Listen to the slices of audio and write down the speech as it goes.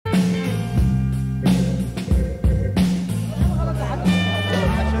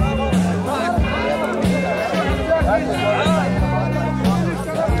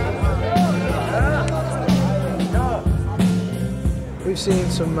We've seen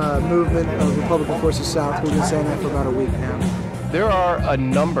some movement of Republican forces south. We've been saying that for about a week now. There are a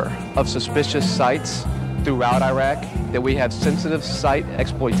number of suspicious sites throughout Iraq that we have sensitive site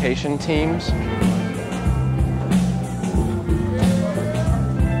exploitation teams.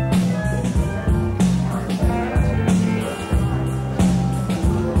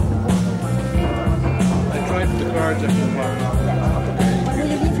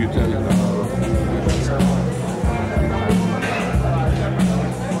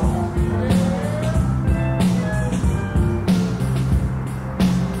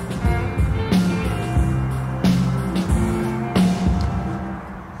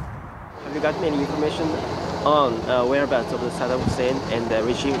 Have you got any information on whereabouts of the Saddam Hussein and the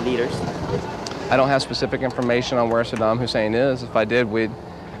regime leaders? I don't have specific information on where Saddam Hussein is. If I did, we'd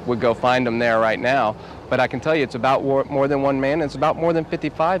go find him there right now. But I can tell you it's about more than one man. It's about more than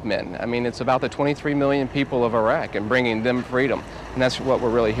 55 men. I mean, it's about the 23 million people of Iraq and bringing them freedom. And that's what we're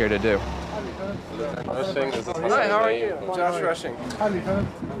really here to do. Hi, how are you? Josh Rushing.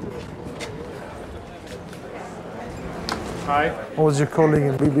 Hi. I was your colleague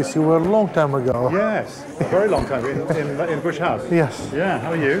in BBC a long time ago. Yes, a very long time, in Bush House. Yes. Yeah,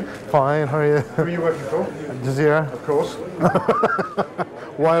 how are you? Fine, how are you? Who are you working for? Jazeera. Of course.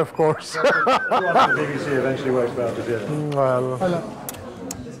 Why, of course? The BBC eventually works for Al Jazeera. Well.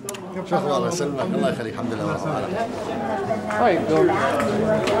 شكرا الله يسلمك الله يخليك الحمد لله رب العالمين. Hi, Bill.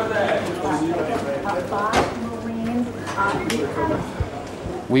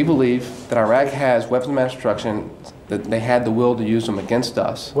 We believe that Iraq has weapons of mass destruction, that they had the will to use them against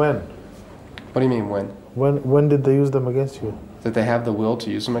us. When? What do you mean, when? When did they use them against you? That they have the will to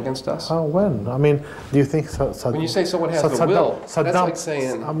use them against us? How, when? I mean, do you think Saddam... When you say someone has the will, that's like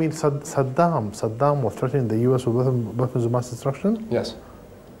saying... I mean, Saddam was threatening the U.S. with weapons of mass destruction? Yes.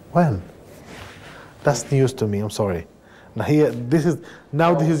 When? That's news to me, I'm sorry. Now this is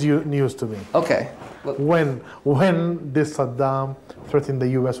news to me. Okay. When did Saddam threaten the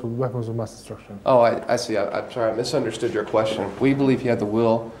U.S. with weapons of mass destruction? Oh, I see. I'm sorry, I misunderstood your question. We believe he had the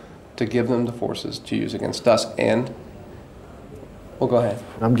will to give them the forces to use against us, and... Well, go ahead.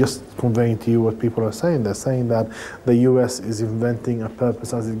 I'm just conveying to you what people are saying. They're saying that the U.S. is inventing a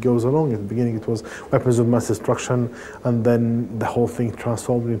purpose as it goes along. At the beginning it was weapons of mass destruction, and then the whole thing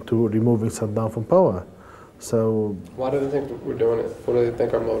transformed into removing Saddam from power. So... Why do they think we're doing it? What do they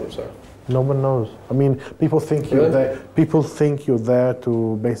think our motives are? No one knows. I mean, people think you're there. People think you're there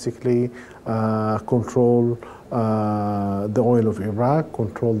to basically control the oil of Iraq,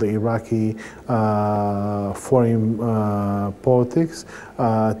 control the Iraqi foreign politics,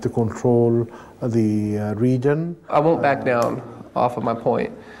 to control the region. I won't back down off of my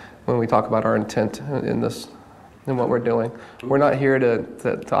point when we talk about our intent in this, in what we're doing. We're not here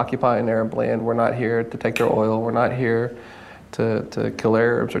to occupy an Arab land. We're not here to take their oil. We're not here to kill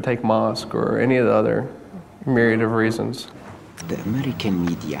Arabs or take mosque or any of the other myriad of reasons. The American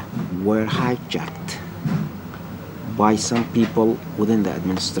media were hijacked by some people within the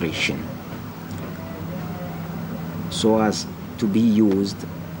administration so as to be used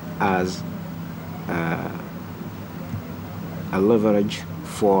as a leverage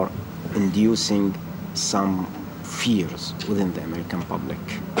for inducing some fears within the American public.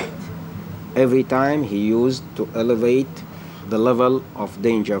 Every time he used to elevate the level of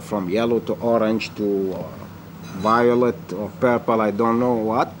danger from yellow to orange to violet or purple, I don't know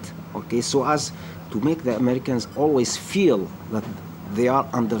what, okay, so as to make the Americans always feel that they are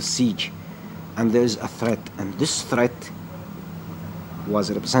under siege and there's a threat, and this threat was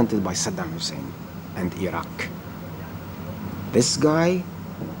represented by Saddam Hussein and Iraq. This guy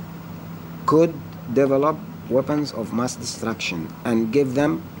could develop weapons of mass destruction and give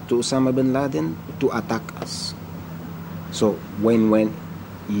them to Osama bin Laden to attack us. So when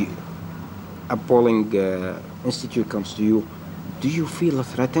a polling institute comes to you, do you feel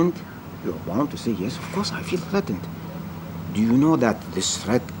threatened? You're bound to say, yes, of course I feel threatened. Do you know that this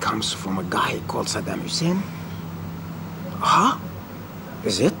threat comes from a guy called Saddam Hussein? Huh?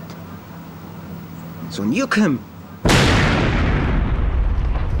 Is it? So nuke him.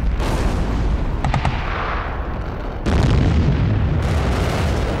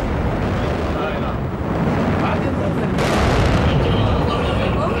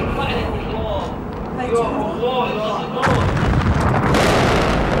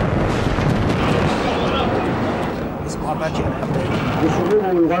 يصرون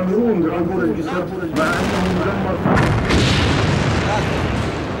ويغامرون بعبور الجسر مع انه مدمر.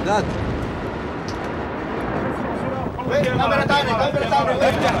 داد كاميرا ثانية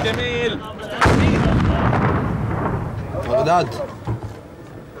افتح جميل. بغداد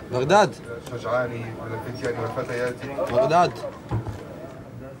بغداد شجعاني من الفتيان والفتيات بغداد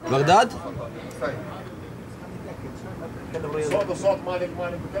بغداد؟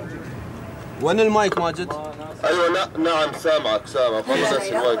 وين المايك ماجد؟ ايوه نعم سامعك بس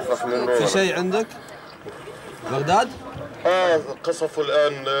المايك طفى من النور. في شيء عندك؟ بغداد؟ قصفوا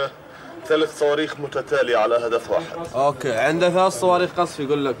الان 3 صواريخ متتالية على هدف واحد. اوكي عنده 3 صواريخ قصف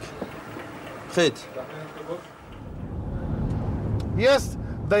يقول لك. خيت. Yes,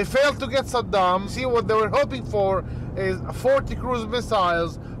 they failed to get Saddam. See, what they were hoping for is 40 cruise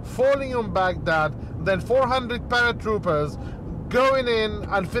missiles falling on Baghdad, then 400 paratroopers going in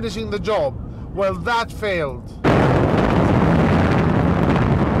and finishing the job. Well, that failed.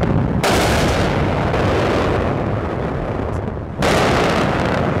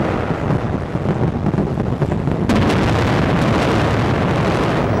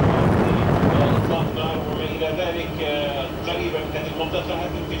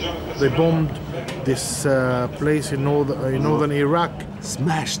 They bombed this place in northern Iraq.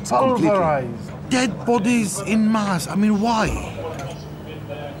 Smashed completely. Pulverized. Dead bodies in mass. I mean, why?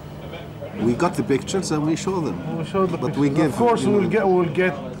 We got the pictures and we show them. We'll show the But pictures. we give, of course, we'll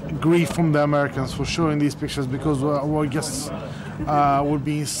get grief from the Americans for showing these pictures because we'll just will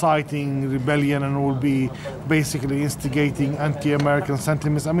be inciting rebellion and will be basically instigating anti-American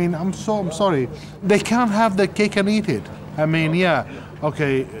sentiments. I mean, I'm sorry. They can't have their cake and eat it. I mean, yeah,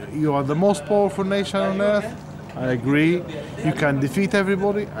 okay, you are the most powerful nation on earth. I agree. You can defeat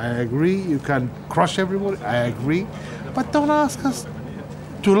everybody. I agree. You can crush everybody. I agree. But don't ask us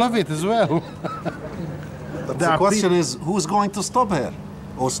to love it as well. But the question is, who's going to stop her?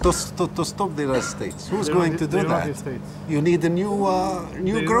 Or to stop the United States? Who's going to do that? You need a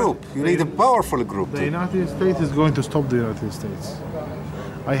new group. You need a powerful group. The United States is going to stop the United States.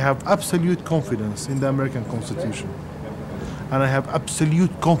 I have absolute confidence in the American Constitution. And I have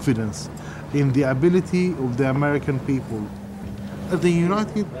absolute confidence in the ability of the American people. The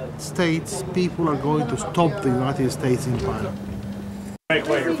United States people are going to stop the United States in time. Make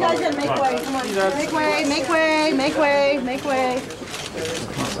way, make way, come on. Make way, make way, make way, make way.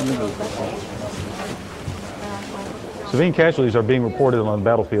 Civilian casualties are being reported on the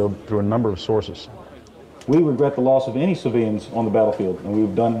battlefield through a number of sources. We regret the loss of any civilians on the battlefield, and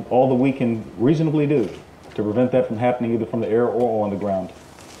we've done all that we can reasonably do to prevent that from happening either from the air or on the ground.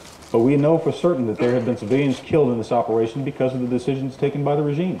 But we know for certain that there have been civilians killed in this operation because of the decisions taken by the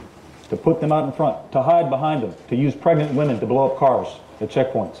regime, to put them out in front, to hide behind them, to use pregnant women to blow up cars at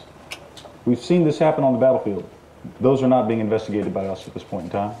checkpoints. We've seen this happen on the battlefield. Those are not being investigated by us at this point in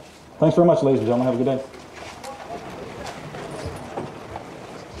time. Thanks very much, ladies and gentlemen. Have a good day.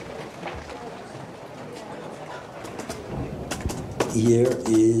 Here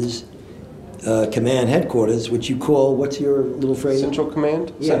is command headquarters, which you call, what's your little phrase? Central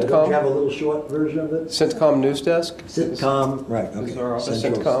Command? Yeah, CENTCOM? don't you have a little short version of it? CENTCOM News Desk? CENTCOM, right, okay. Is our office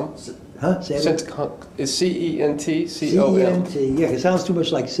Central. CENTCOM? Huh? Say it? CENTCOM is CENTCOM. CENT, yeah, it sounds too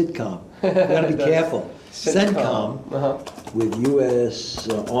much like sitcom. You gotta be careful. CENTCOM, with U.S.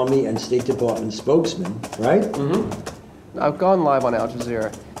 Army and State Department spokesman, right? I've gone live on Al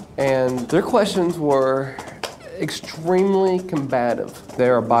Jazeera, and their questions were extremely combative. They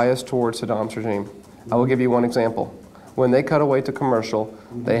are biased towards Saddam's regime. I will give you one example. When they cut away to commercial,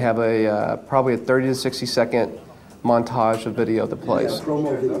 they have probably a 30 to 60 second montage of video that plays.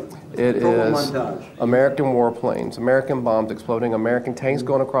 Promo video. It Promo is montage. American warplanes, American bombs exploding, American tanks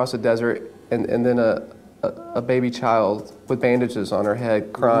going across the desert, and then a baby child with bandages on her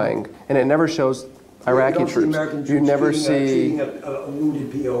head crying. And it never shows Iraqi troops. You never see a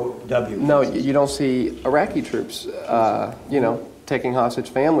wounded POW. No, you don't see Iraqi troops, taking hostage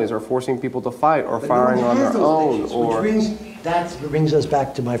families or forcing people to fight or firing on their own. That brings us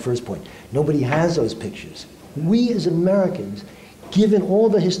back to my first point. Nobody has those pictures. We as Americans, given all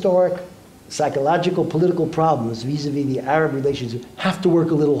the historic, psychological, political problems vis-a-vis the Arab relations, have to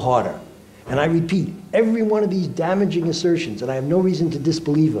work a little harder. And I repeat, every one of these damaging assertions, and I have no reason to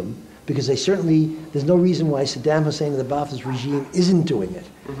disbelieve them, because there's no reason why Saddam Hussein and the Ba'athist regime isn't doing it,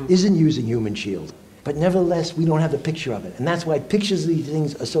 isn't using human shields. But nevertheless, we don't have the picture of it. And that's why pictures of these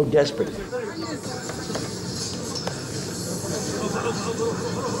things are so desperate.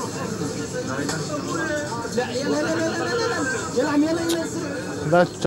 That's